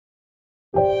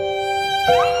The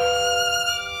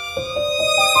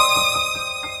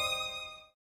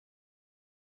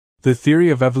theory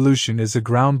of evolution is a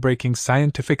groundbreaking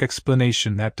scientific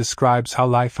explanation that describes how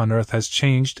life on Earth has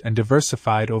changed and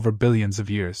diversified over billions of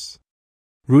years.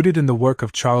 Rooted in the work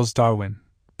of Charles Darwin,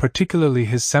 particularly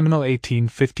his seminal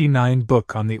 1859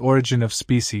 book on the origin of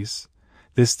species,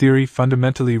 this theory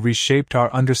fundamentally reshaped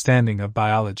our understanding of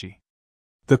biology.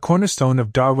 The cornerstone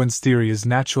of Darwin's theory is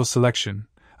natural selection,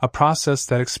 a process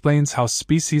that explains how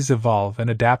species evolve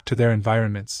and adapt to their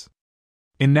environments.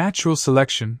 In natural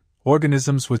selection,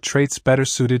 organisms with traits better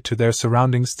suited to their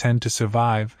surroundings tend to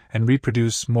survive and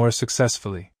reproduce more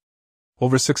successfully.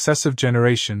 Over successive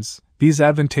generations, these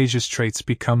advantageous traits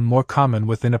become more common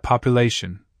within a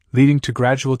population, leading to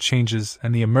gradual changes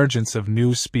and the emergence of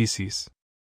new species.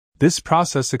 This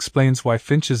process explains why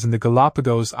finches in the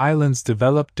Galapagos Islands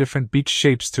develop different beak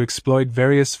shapes to exploit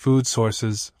various food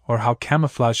sources, or how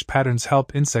camouflage patterns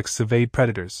help insects evade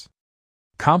predators.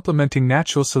 Complementing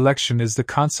natural selection is the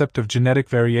concept of genetic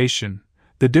variation,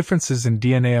 the differences in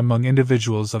DNA among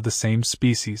individuals of the same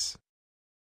species.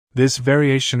 This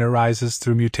variation arises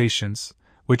through mutations,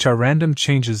 which are random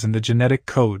changes in the genetic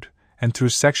code, and through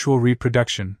sexual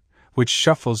reproduction, which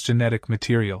shuffles genetic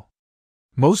material.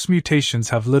 Most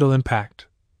mutations have little impact,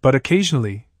 but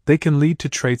occasionally, they can lead to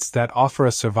traits that offer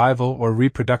a survival or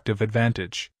reproductive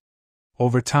advantage.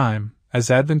 Over time, as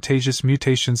advantageous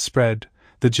mutations spread,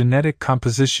 the genetic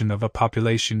composition of a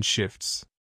population shifts.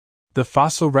 The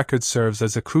fossil record serves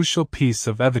as a crucial piece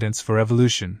of evidence for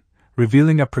evolution,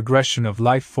 revealing a progression of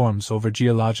life forms over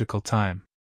geological time.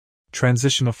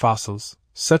 Transitional fossils,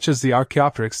 such as the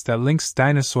Archaeopteryx that links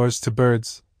dinosaurs to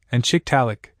birds, and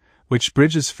Tiktaalik, which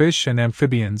bridges fish and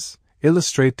amphibians,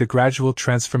 illustrate the gradual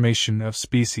transformation of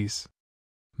species.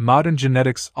 Modern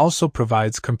genetics also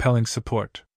provides compelling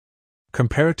support.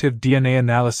 Comparative DNA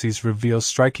analyses reveal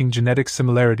striking genetic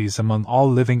similarities among all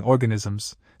living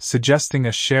organisms, suggesting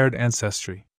a shared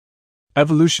ancestry.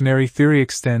 Evolutionary theory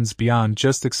extends beyond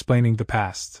just explaining the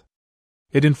past.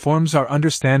 It informs our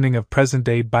understanding of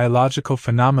present-day biological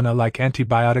phenomena like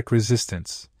antibiotic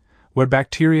resistance, where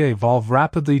bacteria evolve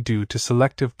rapidly due to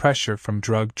selective pressure from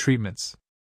drug treatments.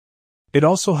 It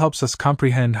also helps us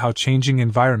comprehend how changing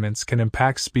environments can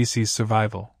impact species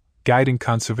survival, guiding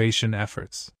conservation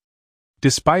efforts.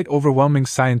 Despite overwhelming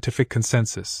scientific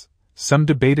consensus, some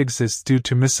debate exists due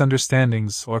to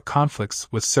misunderstandings or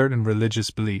conflicts with certain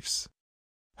religious beliefs.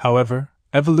 However,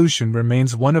 evolution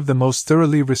remains one of the most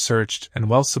thoroughly researched and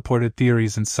well-supported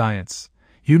theories in science,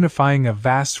 unifying a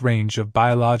vast range of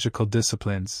biological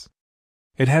disciplines.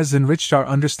 It has enriched our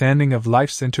understanding of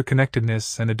life's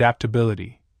interconnectedness and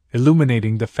adaptability,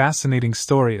 illuminating the fascinating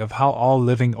story of how all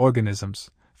living organisms,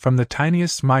 from the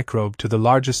tiniest microbe to the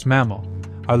largest mammal,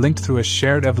 are linked through a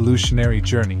shared evolutionary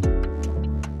journey.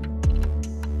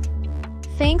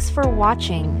 Thanks for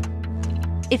watching.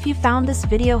 If you found this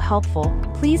video helpful,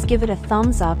 please give it a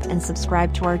thumbs up and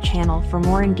subscribe to our channel for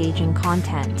more engaging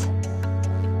content.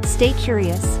 Stay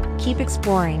curious, keep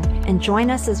exploring, and join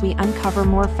us as we uncover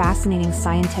more fascinating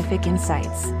scientific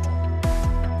insights.